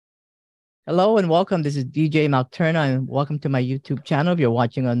Hello and welcome. This is DJ Nocturna and welcome to my YouTube channel. If you're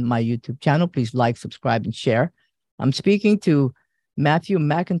watching on my YouTube channel, please like, subscribe, and share. I'm speaking to Matthew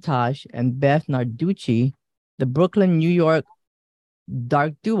McIntosh and Beth Narducci, the Brooklyn, New York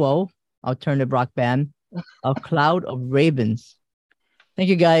dark duo, alternative rock band, A Cloud of Ravens. Thank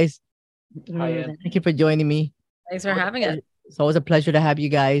you guys. Hi, Thank you for joining me. thanks for having us. It's always a pleasure to have you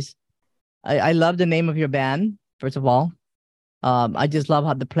guys. I love the name of your band, first of all. I just love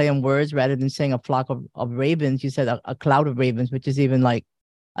how the play on words rather than saying a flock of ravens, you said a cloud of ravens, which is even like,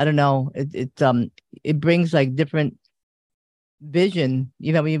 I don't know, it brings like different vision.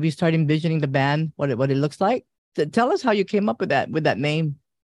 You know, when you start envisioning the band, what it looks like. Tell us how you came up with that name.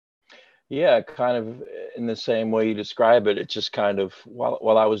 Yeah, kind of in the same way you describe it. It just kind of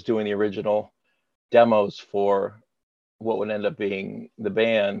while I was doing the original demos for what would end up being the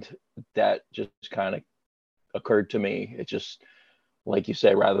band, that just kind of occurred to me. It just, like you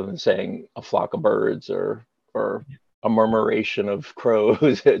say, rather than saying a flock of birds or a murmuration of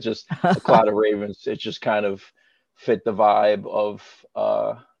crows, it just a cloud of ravens. It just kind of fit the vibe of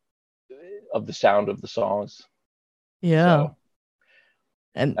the sound of the songs. Yeah. So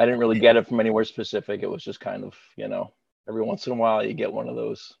And I didn't really get it from anywhere specific. It was just kind of, every once in a while you get one of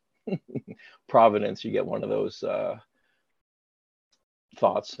those Providence, you get one of those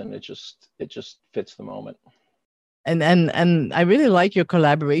thoughts, and it just fits the moment. and I really like your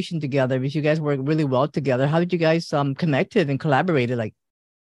collaboration together because you guys work really well together. How did you guys connected and collaborated like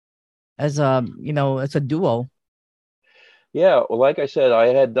as as a duo? Yeah, well, like I said, I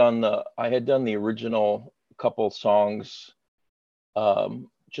had done the original couple songs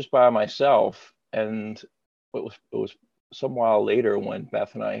just by myself, and it was some while later when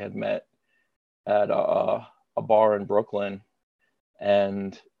Beth and I had met at a bar in Brooklyn,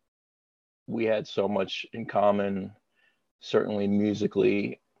 and we had so much in common, certainly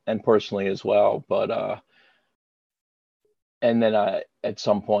musically and personally as well. But and then at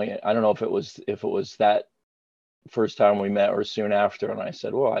some point, I don't know if it was that first time we met or soon after, and I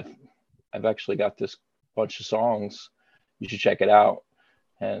said, "Well, I've actually got this bunch of songs. You should check it out."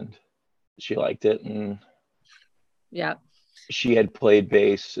 And she liked it, and Yeah. she had played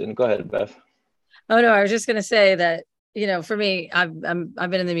bass. And go ahead, Beth. Oh no, I was just going to say that, for me, I've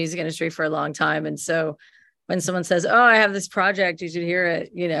been in the music industry for a long time, and so when someone says, "Oh, I have this project, you should hear it,"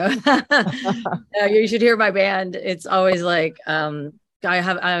 you should hear my band. It's always like, I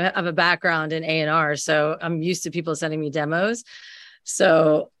have a background in A&R, so I'm used to people sending me demos.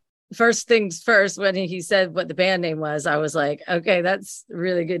 So first things first, when he said what the band name was, I was like, okay, that's a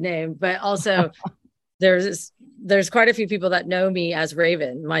really good name. But also, there's quite a few people that know me as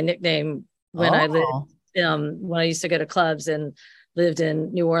Raven. My nickname when I lived Oh, when I used to go to clubs and lived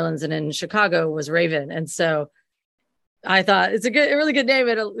in New Orleans and in Chicago was Raven. And so I thought it's a really good name.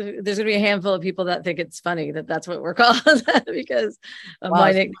 There's going to be a handful of people that think it's funny that that's what we're called because of wow, my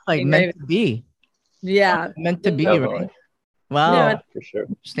it's nickname like being meant Raven. to be. Yeah. Meant to be, right? Definitely. Wow, Yeah, for sure.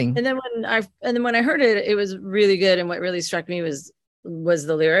 interesting. And then when I heard it, it was really good. And what really struck me was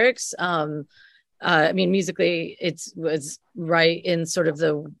the lyrics. I mean, musically, it was right in sort of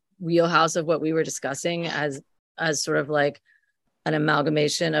the wheelhouse of what we were discussing as sort of like an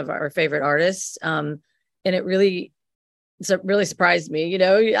amalgamation of our favorite artists. And it really surprised me.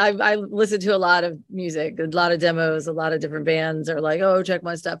 I listened to a lot of music, a lot of demos, a lot of different bands are like, oh, check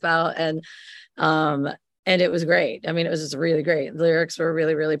my stuff out. Um, and it was great. I mean, it was just really great. The lyrics were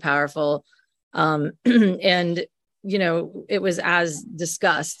really, really powerful. And it was as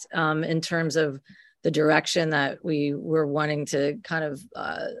discussed in terms of the direction that we were wanting to kind of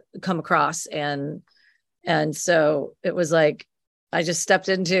come across. And so it was like, I just stepped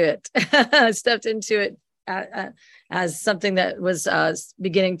into it, as something that was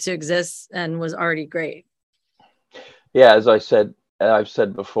beginning to exist and was already great. Yeah, I've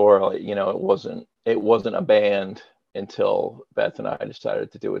said before, like, it wasn't a band until Beth and I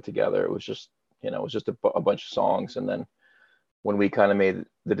decided to do it together. It was just a bunch of songs, and then when we kind of made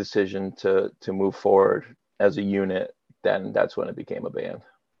the decision to move forward as a unit, then that's when it became a band.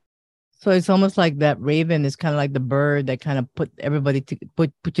 So it's almost like that raven is kind of like the bird that kind of put everybody to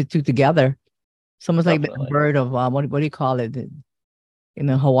put you two together. It's almost like the Definitely. bird of what do you call it? In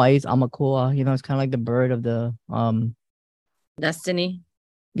the Hawaii's Amakua, it's kind of like the bird of the Destiny.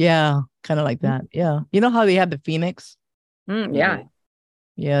 yeah, kind of like that. Yeah. You know how they have the phoenix? Yeah. Mhm.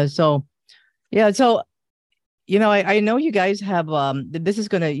 Yeah, so yeah, so I know you guys have this is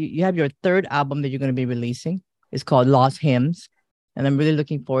gonna you have your third album that you're gonna be releasing. It's called Lost Hymns, and I'm really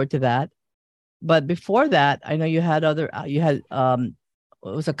looking forward to that. But before that, I know you had you had it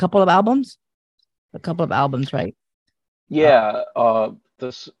was a couple of albums, right? Uh, Yeah,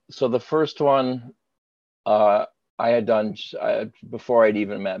 So the first one I had done before I'd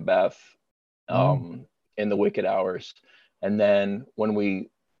even met Beth, in the Wicked Hours, and then when we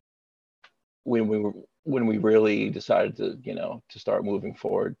really decided to, to start moving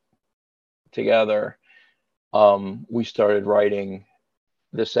forward together, we started writing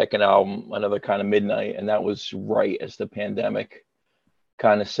the second album, Another Kind of Midnight, and that was right as the pandemic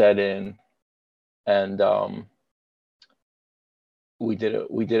kind of set in, and we did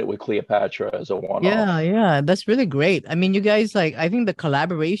it with Cleopatra as a one-off. Yeah, that's really great. I mean, you guys, like, I think the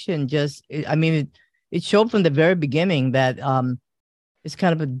collaboration it showed from the very beginning that it's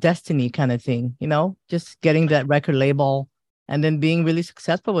kind of a destiny kind of thing, just getting that record label and then being really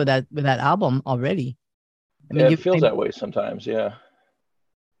successful with that album already. I mean, it feels that way sometimes. Yeah.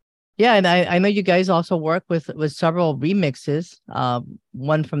 Yeah, and I know you guys also work with several remixes.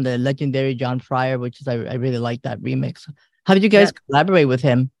 One from the legendary John Fryer, which is I really like that remix. How did you guys collaborate with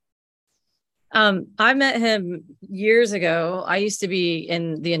him? I met him years ago. I used to be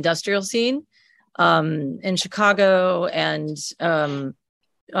in the industrial scene in Chicago and in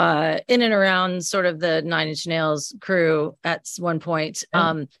and around sort of the Nine Inch Nails crew at one point.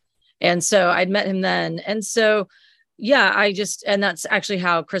 And so I'd met him then. And so, yeah, and that's actually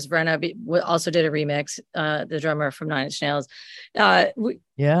how Chris Brenna also did a remix, the drummer from Nine Inch Nails. I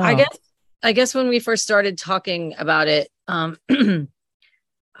guess when we first started talking about it, I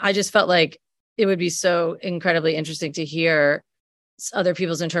just felt like it would be so incredibly interesting to hear other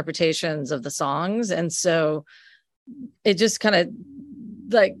people's interpretations of the songs. And so it just kind of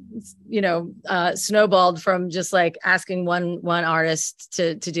snowballed from just like asking one artist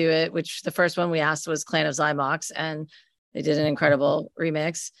to do it, which the first one we asked was Clan of Zymox, and they did an incredible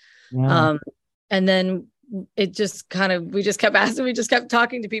remix. Yeah. And then it just we just kept asking, we just kept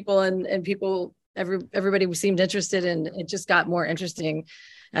talking to people, and people, everybody seemed interested, and it just got more interesting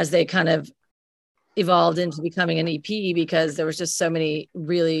as they kind of evolved into becoming an EP, because there was just so many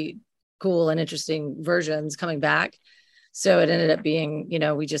really cool and interesting versions coming back. So it ended up being,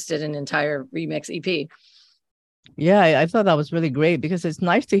 we just did an entire remix EP. Yeah, I thought that was really great, because it's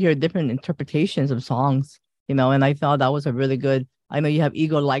nice to hear different interpretations of songs, and I thought that was a really good. I know you have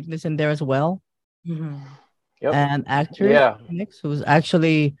Ego Likeness in there as well. Mm-hmm. Yep. And actor who's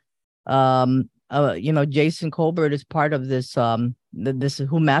actually Jason Colbert is part of this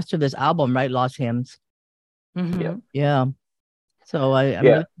who mastered this album, right? Lost Hymns. Mm-hmm. Yeah. So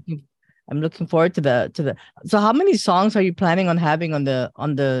I'm looking forward to the. So how many songs are you planning on having on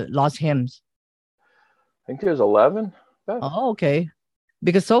the Lost Hymns? I think there's 11. Oh, okay.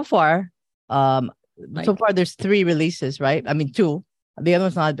 Because so far there's 3 releases, right? I mean 2. The other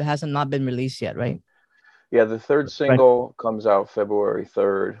one's hasn't been released yet, right? Yeah, the third single comes out February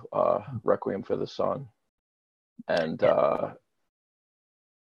 3rd, Requiem for the Sun, and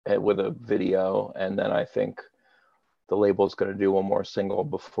with a video, and then I think the label's going to do one more single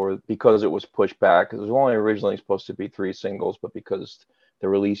because it was pushed back. It was only originally supposed to be 3 singles, but because the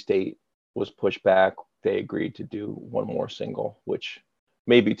release date was pushed back, they agreed to do one more single, which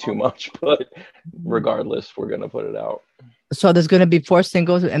may be too much, but regardless, we're going to put it out. So there's going to be 4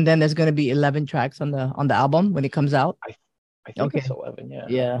 singles, and then there's going to be 11 tracks on the album when it comes out. I think it's 11. Yeah.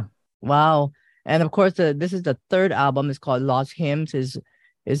 Yeah. Wow. And of course, this is the 3rd album. It's called Lost Hymns. Is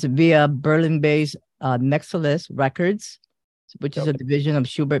via Berlin-based Nexalis Records, which is a division of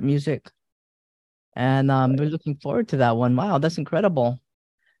Schubert Music. And we're looking forward to that one. Wow, that's incredible.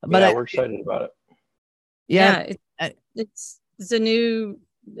 But we're excited about it. Yeah, it's a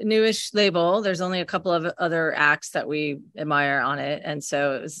newish label. There's only a couple of other acts that we admire on it, and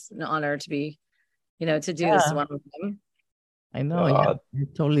so it was an honor to be, to do this one with them. I know,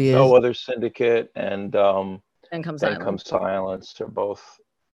 it totally is. No Other Syndicate and Then Comes Silence are both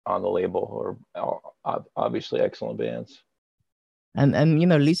on the label, or obviously excellent bands. And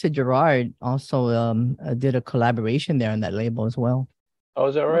Lisa Gerrard also did a collaboration there on that label as well. Oh,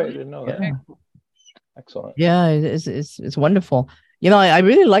 is that right? I didn't know that. Excellent. Yeah, it's wonderful. I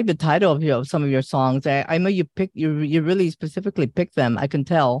really like the title of some of your songs. I know you really specifically picked them. I can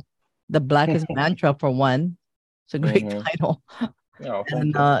tell. The Blackest Mantra, for one. It's a great title. Oh,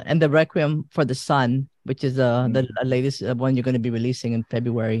 and the Requiem for the Sun, which is the latest one you're going to be releasing in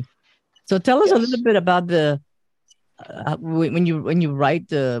February. So tell us a little bit about the when you write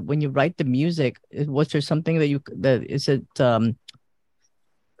the music. Was there something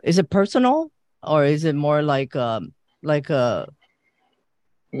is it personal, or is it more like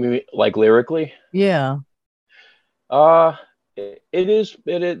lyrically? Yeah. There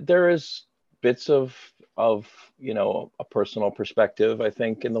is bits of a personal perspective, I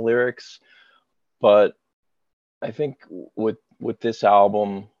think, in the lyrics, but I think with with this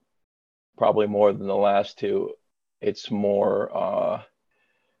album, probably more than the last two, it's more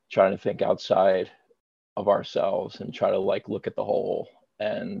trying to think outside of ourselves and try to like look at the whole.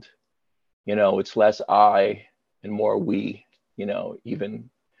 And it's less I and more we. Even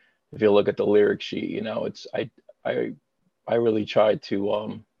if you look at the lyric sheet, it's I really tried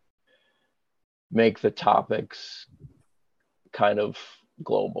to make the topics kind of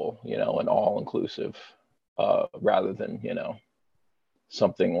global, and all inclusive, rather than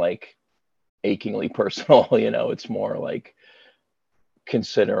something like achingly personal. It's more like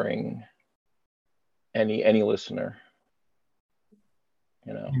considering any listener.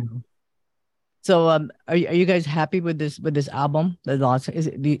 Yeah. So are you guys happy with this album? The lost is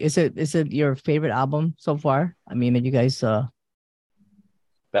it your favorite album so far? I mean, are you guys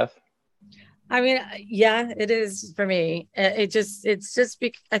Beth? I mean, yeah, it is for me. I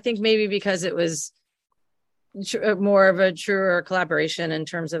think maybe because it was more of a truer collaboration in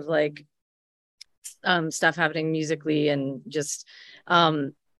terms of like stuff happening musically, and just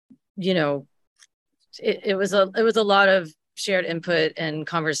it was a lot of shared input and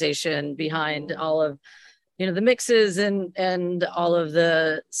conversation behind all of the mixes and all of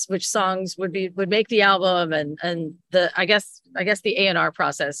the which songs would make the album, and the I guess the A&R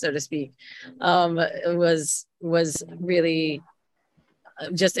process, so to speak, was really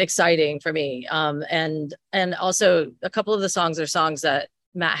just exciting for me, and also a couple of the songs are songs that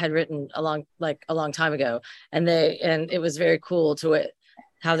Matt had written a long time ago, and it was very cool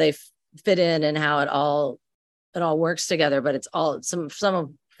how they fit in and how it all works together, but it's all some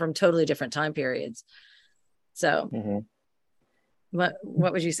from totally different time periods. So what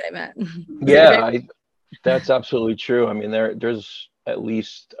would you say, Matt? Yeah, that's absolutely true. I mean, there's at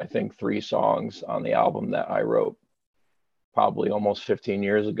least, I think, 3 songs on the album that I wrote probably almost 15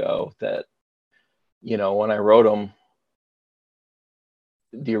 years ago that, when I wrote them,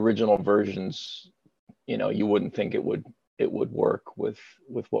 the original versions, you wouldn't think it would work with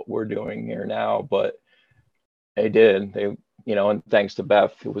what we're doing here now, but they did. And thanks to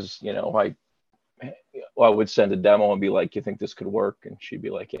Beth, it was, I would send a demo and be like, you think this could work? And she'd be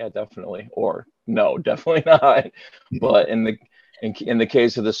like, yeah, definitely. Or no, definitely not. But in the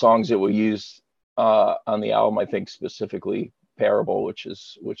case of the songs that we used on the album, I think specifically Parable, which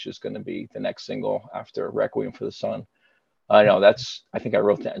is going to be the next single after Requiem for the Sun. I know I think I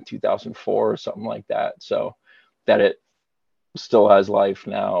wrote that in 2004 or something like that. So that it still has life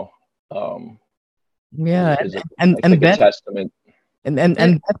now. Yeah, is and a testament. And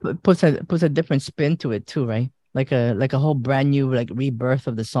that puts a different spin to it too, right? Like a whole brand new like rebirth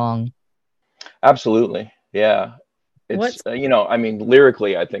of the song. Absolutely, yeah. It's I mean,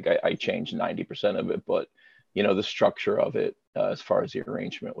 lyrically, I think I changed 90% of it, but the structure of it, as far as the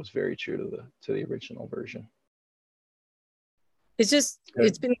arrangement, was very true to the original version. It's just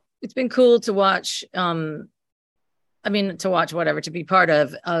it's been cool to watch. I mean, to watch whatever, to be part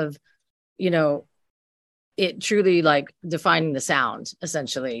of it truly like defining the sound,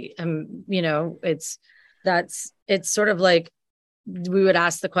 essentially. It's sort of like we would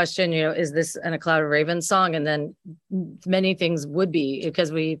ask the question, is this a Cloud of Ravens song? And then many things would be,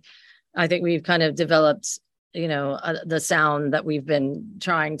 because I think we've kind of developed, the sound that we've been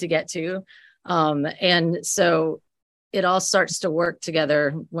trying to get to. And so it all starts to work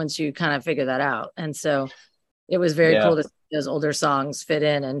together once you kind of figure that out. And so it was very cool to see those older songs fit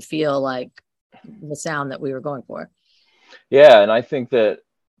in and feel like the sound that we were going for. Yeah, and I think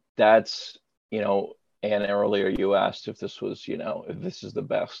that's and earlier you asked if this was if this is the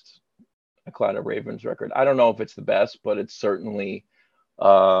best A Cloud of Ravens record. I don't know if it's the best, but it's certainly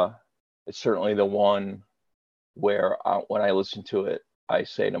the one where when I listen to it, I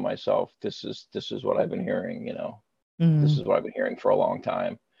say to myself, this is what I've been hearing. This is what I've been hearing for a long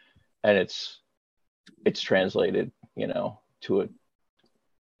time, and it's translated to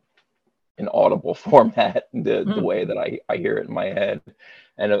an audible format, the way that I hear it in my head,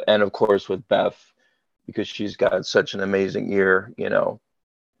 and of course with Beth, because she's got such an amazing ear,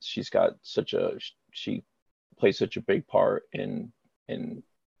 she plays such a big part in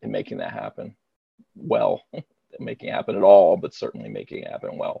making that happen well. Making it happen at all, but certainly making it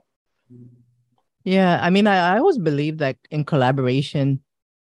happen well. Yeah, I mean, I always believe that in collaboration,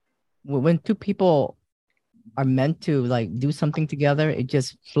 when two people are meant to like do something together, it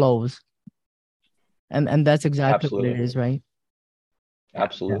just flows. And that's exactly what it is, right?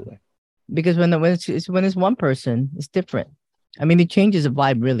 Absolutely. Yeah. Because when it's one person, it's different. I mean, it changes the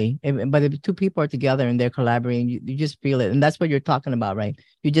vibe, really. But if two people are together and they're collaborating, you just feel it. And that's what you're talking about, right?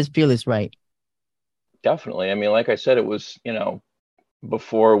 You just feel it's right. Definitely. I mean, like I said, it was,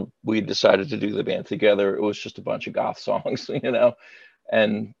 before we decided to do the band together, it was just a bunch of goth songs,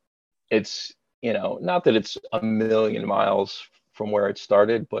 and it's, not that it's a million miles from where it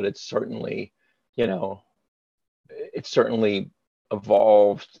started, but it's certainly, you know, it's certainly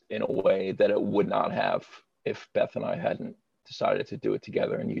evolved in a way that it would not have if Beth and I hadn't decided to do it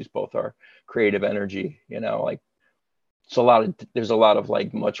together and use both our creative energy, like there's a lot of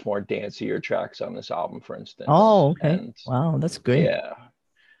like much more dancier tracks on this album, for instance. Oh, okay. And wow, that's great. yeah.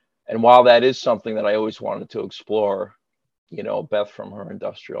 And while that is something that I always wanted to explore, Beth, from her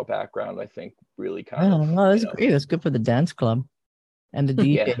industrial background, I think really kind of, No, that's great. That's good for the dance club and the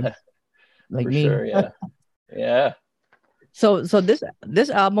DJ yeah, like for me. sure. Yeah. Yeah. So this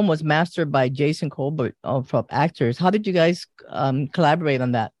album was mastered by Jason Colbert from Actors. How did you guys collaborate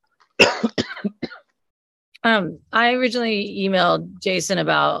on that? I originally emailed Jason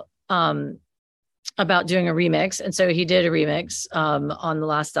about doing a remix, and so he did a remix on the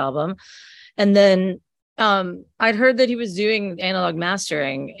last album, and then I'd heard that he was doing analog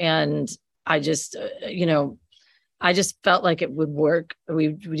mastering, and I just I just felt like it would work.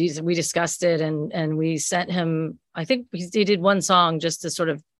 We discussed it, and we sent him. I think he did one song just to sort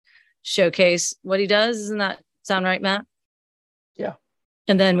of showcase what he does. Doesn't that sound right, Matt? Yeah.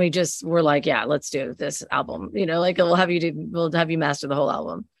 And then we just were like, yeah, let's do this album. Like we'll have you master the whole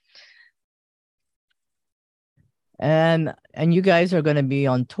album. And you guys are going to be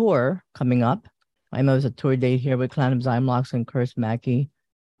on tour coming up. I know there's a tour date here with Clan of Xymox and Curse Mackey.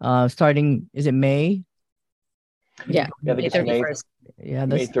 Starting, is it May? Yeah, I think it's May 31st. Yeah,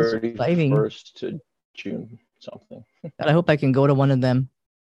 May 31st to June something. And I hope I can go to one of them.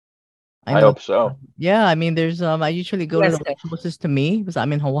 I hope so. Yeah, I mean, there's I usually go to the closest to me because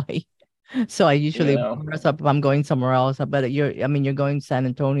I'm in Hawaii, so I usually dress up if I'm going somewhere else. But you're going San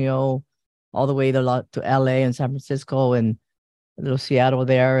Antonio, all the way to LA and San Francisco and a little Seattle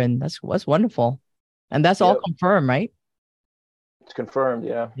there, and that's wonderful, and that's all confirmed, right? It's confirmed,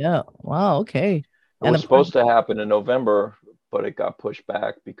 yeah. Yeah. Wow. Okay. It was supposed to happen in November, but it got pushed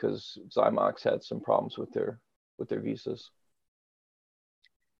back because Xymox had some problems with their visas.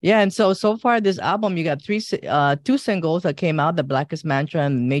 Yeah, and so far this album, you got two singles that came out: "The Blackest Mantra"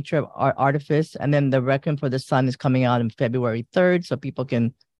 and "Nature of Artifice," and then "The Requiem for the Sun" is coming out on February 3rd, so people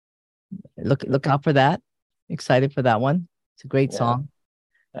can look out for that. Excited for that one. It's a great song.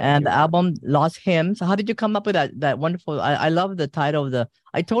 And the album "Lost Hymns." So how did you come up with that wonderful? I love the title of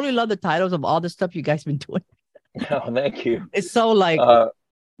I totally love the titles of all the stuff you guys been doing. Oh, thank you. It's so like,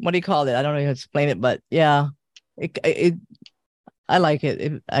 what do you call it? I don't know how to explain it, but yeah, it I like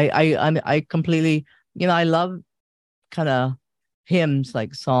it. I completely, I love kind of hymns,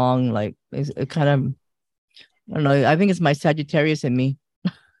 like song, like it kind of, I don't know. I think it's my Sagittarius in me.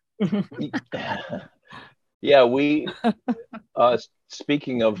 Yeah, we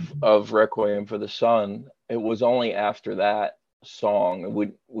speaking of Requiem for the Sun, it was only after that song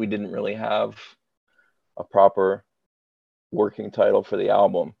we didn't really have a proper working title for the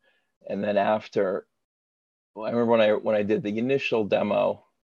album, and then after. I remember when I did the initial demo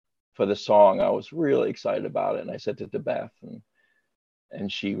for the song, I was really excited about it, and I sent it to Beth, and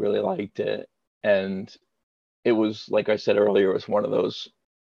she really liked it. And it was, like I said earlier, it was one of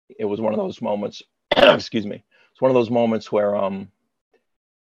those moments. Excuse me. It's one of those moments where I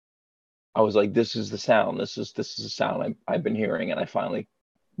was like, this is the sound. This is the sound I've been hearing, and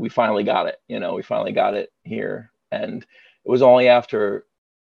we finally got it. We finally got it here, and it was only after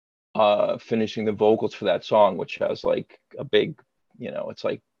finishing the vocals for that song, which has like a big, it's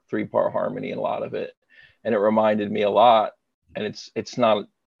like 3-part harmony in a lot of it, and it reminded me a lot. And it's not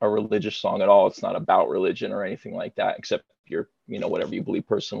a religious song at all. It's not about religion or anything like that, except whatever you believe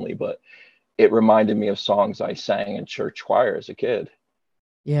personally. But it reminded me of songs I sang in church choir as a kid.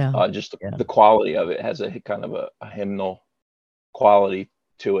 Yeah. The quality of it has a kind of a hymnal quality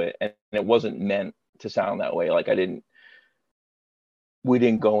to it, and it wasn't meant to sound that way. Like we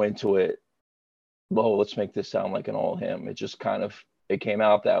didn't go into it, well, let's make this sound like an old hymn. It just kind of, it came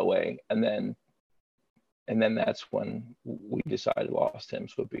out that way. And then that's when we decided Lost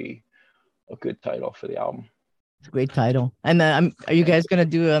Hymns would be a good title for the album. It's a great title. And are you guys going to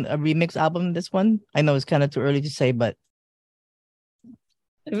do a remix album, this one? I know it's kind of too early to say, but.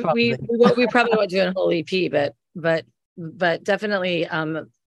 We probably won't do a whole EP, but definitely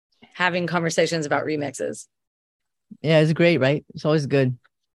having conversations about remixes. Yeah, it's great, right? It's always good.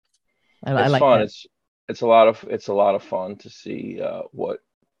 I like fun. That. It's a lot of fun to see what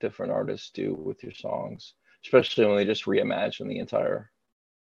different artists do with your songs, especially when they just reimagine the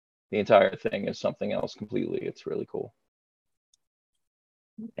entire thing as something else completely. It's really cool.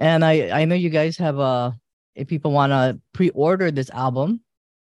 And I know you guys have if people want to pre-order this album,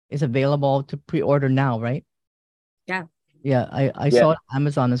 it's available to pre-order now, right? Yeah. Yeah, I Yeah. saw it on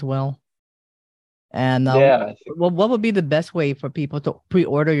Amazon as well. And Yeah, I think- what would be the best way for people to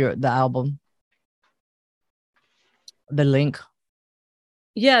pre-order the album? The link.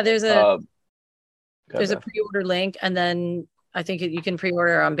 Yeah, there's a go ahead. pre-order link, and then I think you can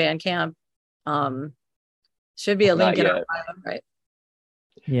pre-order on Bandcamp. Should be a link Not in our yet. bio, right?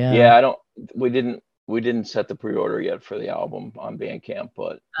 Yeah. Yeah, we didn't set the pre-order yet for the album on Bandcamp,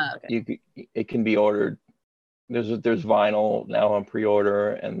 but Okay. it can be ordered. There's vinyl now on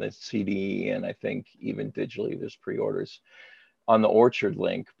pre-order, and the CD, and I think even digitally there's pre-orders on the Orchard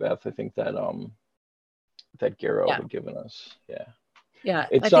link, Beth. I think that Garo had given us. Yeah. Yeah.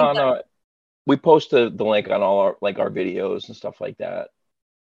 It's on we post the link on all our our videos and stuff like that.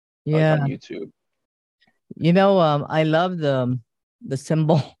 Yeah. Like on YouTube. You know, I love the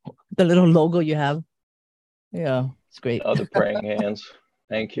symbol, the little logo you have. Yeah, it's great. Oh, the praying hands.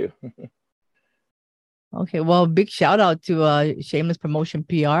 Thank you. Okay, well, big shout out to Shameless Promotion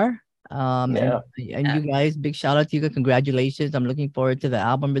PR. And you guys, big shout out to you guys. Congratulations. I'm looking forward to the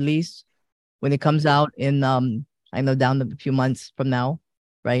album release when it comes out in I know down a few months from now,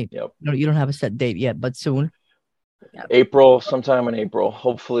 right? Yep. You don't have a set date yet, but soon. April, sometime in April.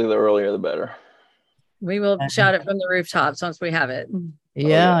 Hopefully the earlier the better. We will shout it from the rooftops once we have it.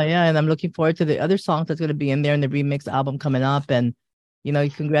 Yeah, and I'm looking forward to the other songs that's going to be in there in the remix album coming up. And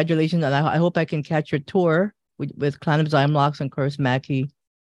congratulations, and I hope I can catch your tour with Clan of Zymlocks and Curse Mackey.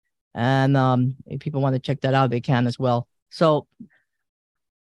 And if people want to check that out, they can as well. So,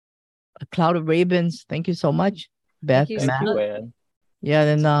 A Cloud of Ravens, thank you so much, Beth. Thank you, Ann.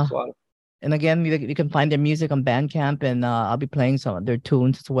 Yeah, and again, you can find their music on Bandcamp, and I'll be playing some of their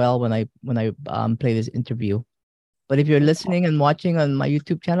tunes as well when I play this interview. But if you're listening and watching on my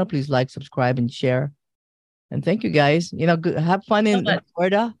YouTube channel, please like, subscribe, and share. And thank you, guys. Have fun in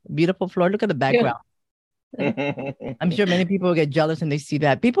Florida, beautiful Florida. Look at the background. I'm sure many people will get jealous when they see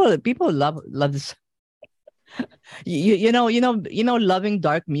that. People love this. Loving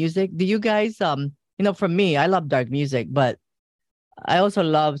dark music. Do you guys for me, I love dark music, but I also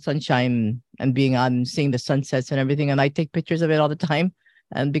love sunshine and being on seeing the sunsets and everything. And I take pictures of it all the time.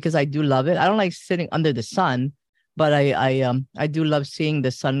 And because I do love it, I don't like sitting under the sun, but I do love seeing the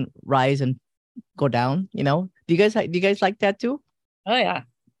sun rise and go down. Do you guys like that too? Oh yeah.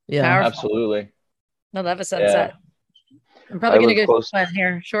 Yeah, powerful. Absolutely. I love a sunset. Yeah. I'm probably going to go to one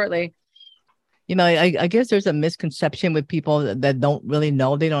here shortly. I guess there's a misconception with people that don't really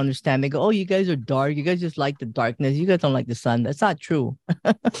know. They don't understand. They go, "Oh, you guys are dark. You guys just like the darkness. You guys don't like the sun." That's not true.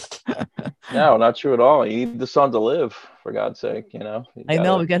 No, not true at all. You need the sun to live, for God's sake. I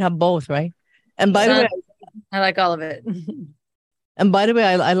know we gotta have both, right? And by the way, I like all of it. And by the way,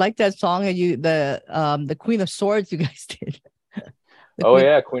 I like that song. The Queen of Swords you guys did.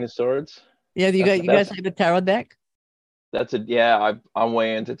 Queen of Swords. Yeah, you guys like the tarot deck? That's it. Yeah, I'm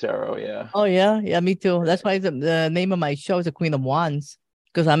way into tarot. Yeah. Oh yeah, me too. That's why the name of my show is the Queen of Wands,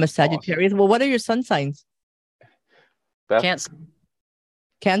 because I'm a Sagittarius. Awesome. Well, what are your sun signs? Cancer.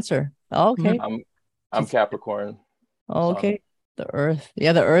 Cancer. Oh, okay. I'm Capricorn. Oh, okay. The Earth.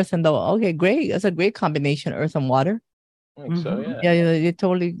 Yeah, the Earth and the. Okay, great. That's a great combination, Earth and water. I think so. Yeah. Yeah, you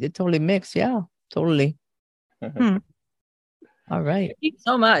totally mix. Yeah, totally. All right. Thank you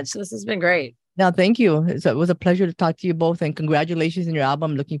so much. This has been great. No, thank you. It was a pleasure to talk to you both, and congratulations on your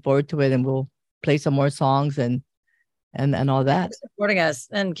album. Looking forward to it, and we'll play some more songs and all that. Thanks for supporting us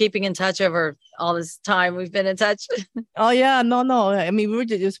and keeping in touch over all this time we've been in touch. Oh yeah, no. I mean, we were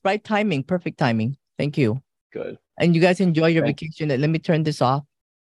just right timing, perfect timing. Thank you. Good. And you guys enjoy your vacation. Let me turn this off.